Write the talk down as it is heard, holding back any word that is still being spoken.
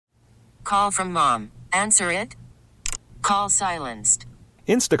call from mom. Answer it. Call silenced.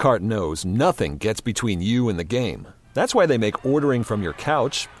 Instacart knows nothing gets between you and the game. That's why they make ordering from your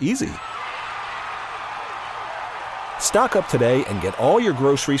couch easy. Stock up today and get all your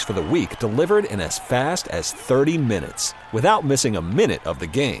groceries for the week delivered in as fast as 30 minutes without missing a minute of the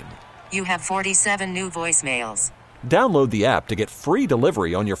game. You have 47 new voicemails. Download the app to get free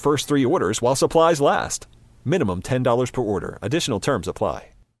delivery on your first 3 orders while supplies last. Minimum $10 per order. Additional terms apply.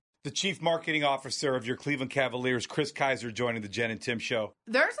 The Chief Marketing Officer of your Cleveland Cavaliers, Chris Kaiser, joining the Jen and Tim Show.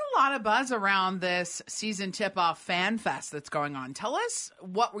 There's a lot of buzz around this season tip-off fan fest that's going on. Tell us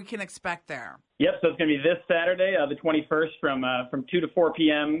what we can expect there. Yep, so it's going to be this Saturday, the 21st, from 2 to 4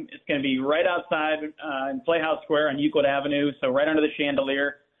 p.m. It's going to be right outside in Playhouse Square on Euclid Avenue, so right under the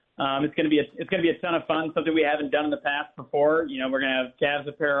chandelier. It's going to be a ton of fun, something we haven't done in the past before. You know, we're going to have Cavs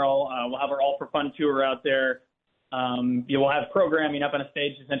apparel. We'll have our All for Fun tour out there. You will have programming up on a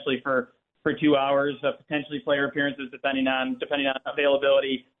stage essentially for 2 hours, potentially player appearances depending on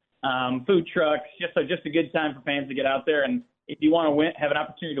availability, food trucks, just a good time for fans to get out there. And if you want to have an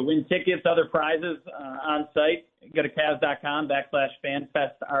opportunity to win tickets, other prizes on site, go to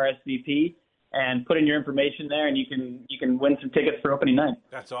Cavs.com/FanFestRSVP and put in your information there, and you can win some tickets for opening night.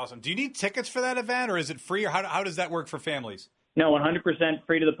 That's awesome. Do you need tickets for that event, or is it free, or how does that work for families? No, 100%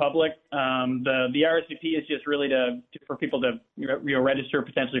 free to the public. The RSVP is just really for people to register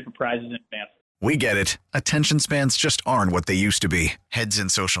potentially for prizes in advance. We get it. Attention spans just aren't what they used to be. Heads in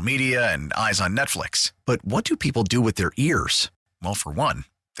social media and eyes on Netflix. But what do people do with their ears? Well, for one,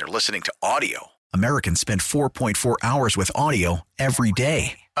 they're listening to audio. Americans spend 4.4 hours with audio every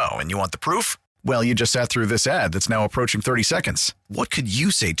day. Oh, and you want the proof? Well, you just sat through this ad that's now approaching 30 seconds. What could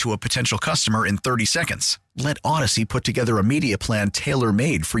you say to a potential customer in 30 seconds? Let Odyssey put together a media plan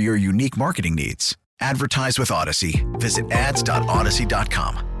tailor-made for your unique marketing needs. Advertise with Odyssey. Visit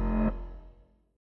ads.odyssey.com.